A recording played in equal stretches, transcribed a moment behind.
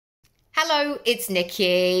Hello, it's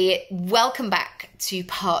Nikki. Welcome back to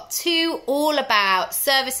part 2, all about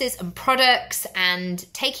services and products and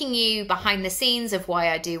taking you behind the scenes of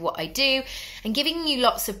why I do what I do and giving you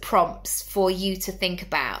lots of prompts for you to think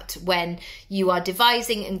about when you are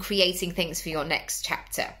devising and creating things for your next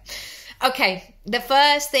chapter. Okay, the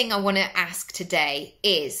first thing I want to ask today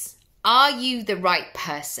is, are you the right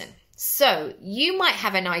person? So you might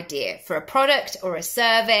have an idea for a product or a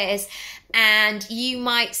service and you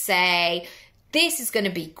might say, this is going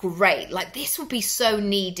to be great. Like, this will be so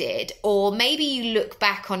needed. Or maybe you look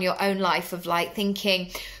back on your own life of like thinking,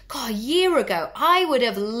 God, a year ago, I would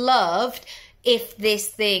have loved if this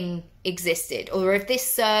thing existed or if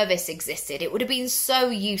this service existed. It would have been so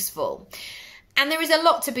useful. And there is a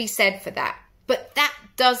lot to be said for that. But that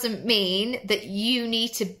doesn't mean that you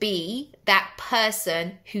need to be that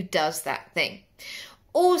person who does that thing.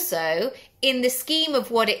 Also, in the scheme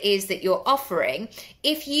of what it is that you're offering,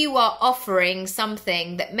 if you are offering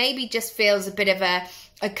something that maybe just feels a bit of a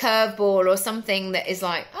curveball or something that is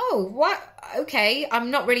like, oh, what? Okay,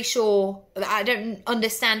 I'm not really sure. I don't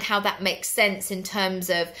understand how that makes sense in terms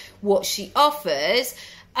of what she offers.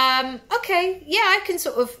 Okay, yeah, I can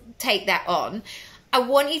sort of take that on. I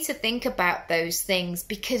want you to think about those things,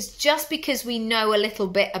 because just because we know a little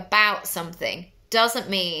bit about something doesn't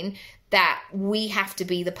mean that we have to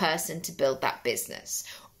be the person to build that business.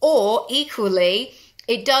 Or equally,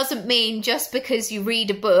 it doesn't mean just because you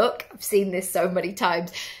read a book, I've seen this so many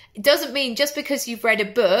times, it doesn't mean just because you've read a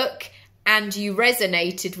book and you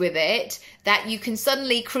resonated with it that you can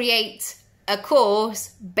suddenly create a course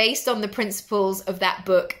based on the principles of that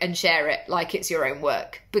book and share it like it's your own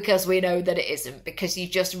work, because we know that it isn't, because you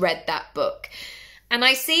just read that book. And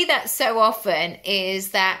I see that so often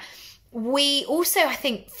is that we also, I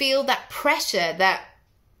think, feel that pressure that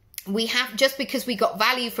we have, just because we got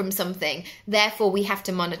value from something, therefore we have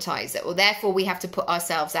to monetize it, or therefore we have to put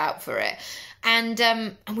ourselves out for it. And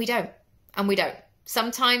we don't.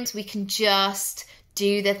 Sometimes we can just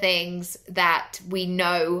do the things that we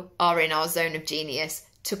know are in our zone of genius,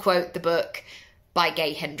 to quote the book by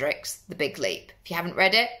Gay Hendricks, The Big Leap. If you haven't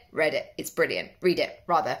read it, it's brilliant. Read it,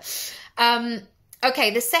 rather.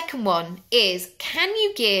 Okay, the second one is, can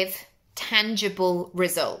you give tangible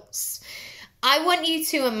results? I want you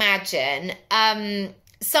to imagine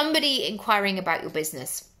somebody inquiring about your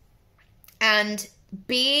business and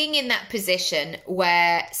being in that position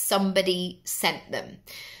where somebody sent them.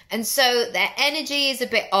 And so their energy is a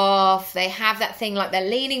bit off. They have that thing like they're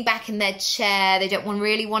leaning back in their chair. They don't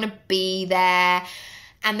really want to be there.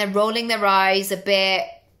 And they're rolling their eyes a bit.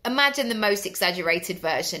 Imagine the most exaggerated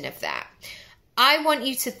version of that. I want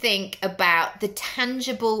you to think about the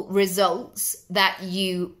tangible results that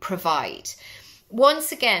you provide.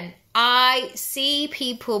 Once again, I see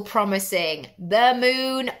people promising the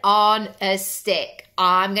moon on a stick.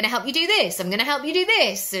 I'm going to help you do this. I'm going to help you do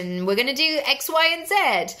this. And we're going to do X, Y, and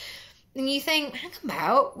Z. And you think, hang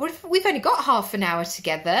about, we've only got half an hour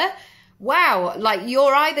together. Wow, like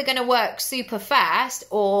you're either going to work super fast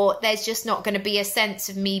or there's just not going to be a sense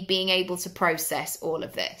of me being able to process all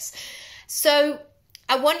of this. So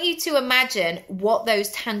I want you to imagine what those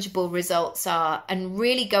tangible results are and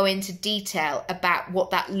really go into detail about what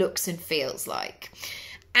that looks and feels like.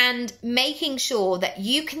 And making sure that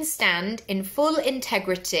you can stand in full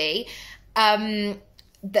integrity,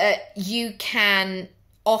 that you can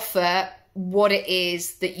offer what it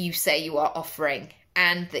is that you say you are offering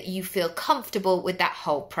and that you feel comfortable with that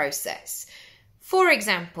whole process. For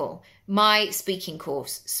example, my speaking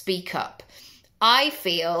course, Speak Up. I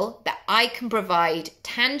feel that I can provide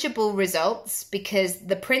tangible results because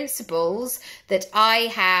the principles that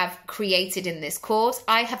I have created in this course,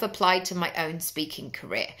 I have applied to my own speaking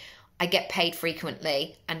career. I get paid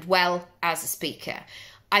frequently and well as a speaker.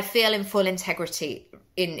 I feel in full integrity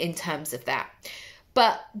in terms of that.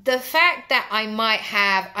 But the fact that I might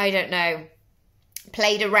have, I don't know,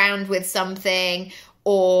 played around with something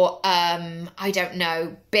or, I don't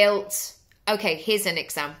know, built, okay, here's an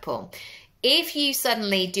example. If you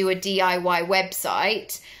suddenly do a DIY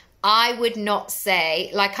website, I would not say,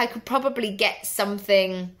 like, I could probably get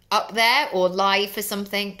something up there or live for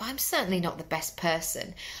something, but I'm certainly not the best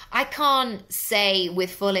person. I can't say with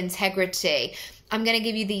full integrity, I'm going to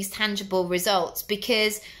give you these tangible results,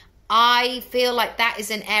 because I feel like that is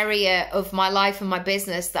an area of my life and my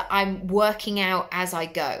business that I'm working out as I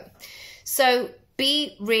go. So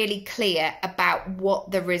be really clear about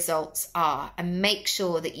what the results are and make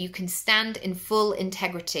sure that you can stand in full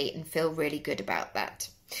integrity and feel really good about that.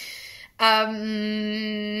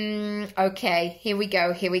 Okay, here we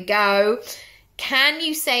go. Can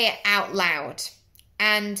you say it out loud?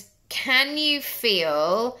 And can you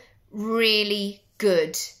feel really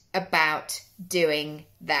good about doing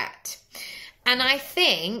that. And I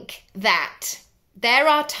think that there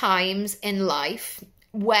are times in life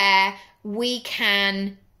where we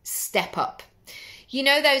can step up. You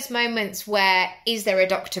know, those moments where is there a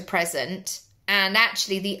doctor present? And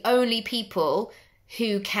actually the only people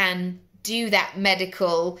who can do that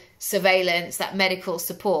medical surveillance, that medical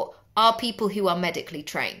support, are people who are medically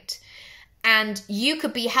trained. And you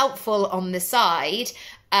could be helpful on the side,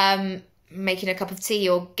 making a cup of tea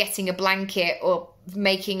or getting a blanket or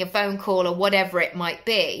making a phone call or whatever it might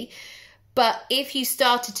be. But if you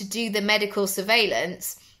started to do the medical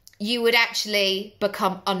surveillance, you would actually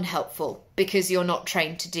become unhelpful because you're not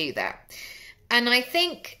trained to do that. And I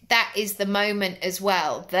think that is the moment as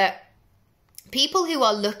well, that people who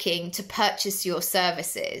are looking to purchase your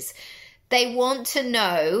services, they want to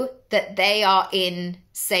know that they are in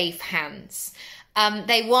safe hands.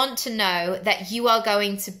 They want to know that you are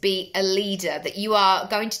going to be a leader, that you are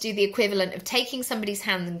going to do the equivalent of taking somebody's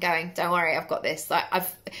hand and going, don't worry, I've got this. Like,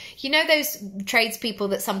 you know, those tradespeople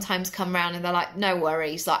that sometimes come around and they're like, no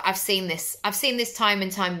worries. Like, I've seen this time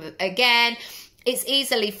and time again. It's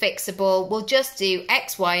easily fixable. We'll just do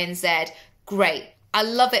X, Y, and Z. Great. I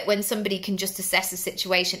love it when somebody can just assess a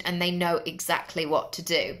situation and they know exactly what to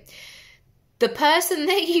do. The person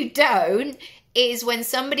that you don't is when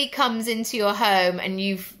somebody comes into your home and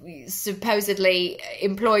you've supposedly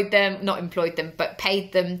not employed them, but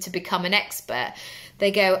paid them to become an expert.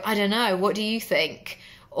 They go, I don't know, what do you think?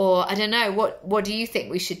 Or I don't know, what do you think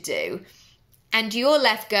we should do? And you're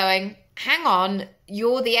left going, hang on,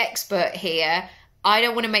 you're the expert here. I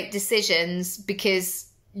don't want to make decisions because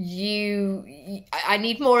I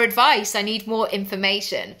need more advice. I need more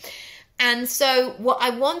information. And so what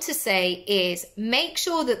I want to say is make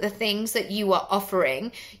sure that the things that you are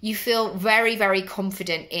offering, you feel very, very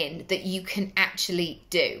confident in that you can actually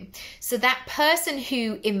do. So that person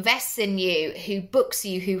who invests in you, who books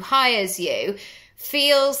you, who hires you,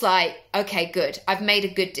 feels like, okay, good. I've made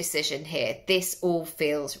a good decision here. This all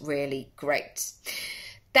feels really great.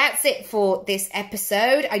 That's it for this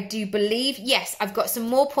episode. I do believe, yes, I've got some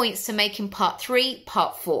more points to make in part 3,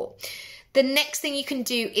 part 4. The next thing you can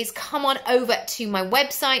do is come on over to my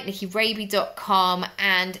website, nickyraby.com,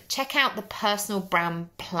 and check out the personal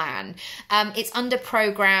brand plan. It's under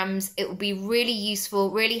programs. It will be really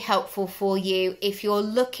useful, really helpful for you if you're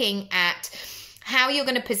looking at how you're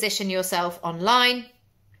going to position yourself online.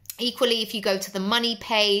 Equally, if you go to the money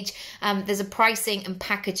page, there's a pricing and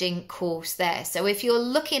packaging course there. So if you're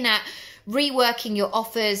looking at reworking your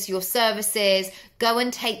offers, your services, go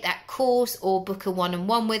and take that course or book a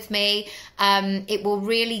one-on-one with me. It will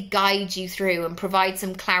really guide you through and provide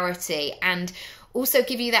some clarity and also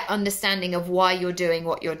give you that understanding of why you're doing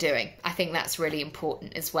what you're doing. I think that's really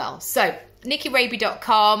important as well. So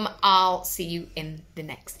nickyraby.com. I'll see you in the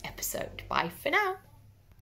next episode. Bye for now.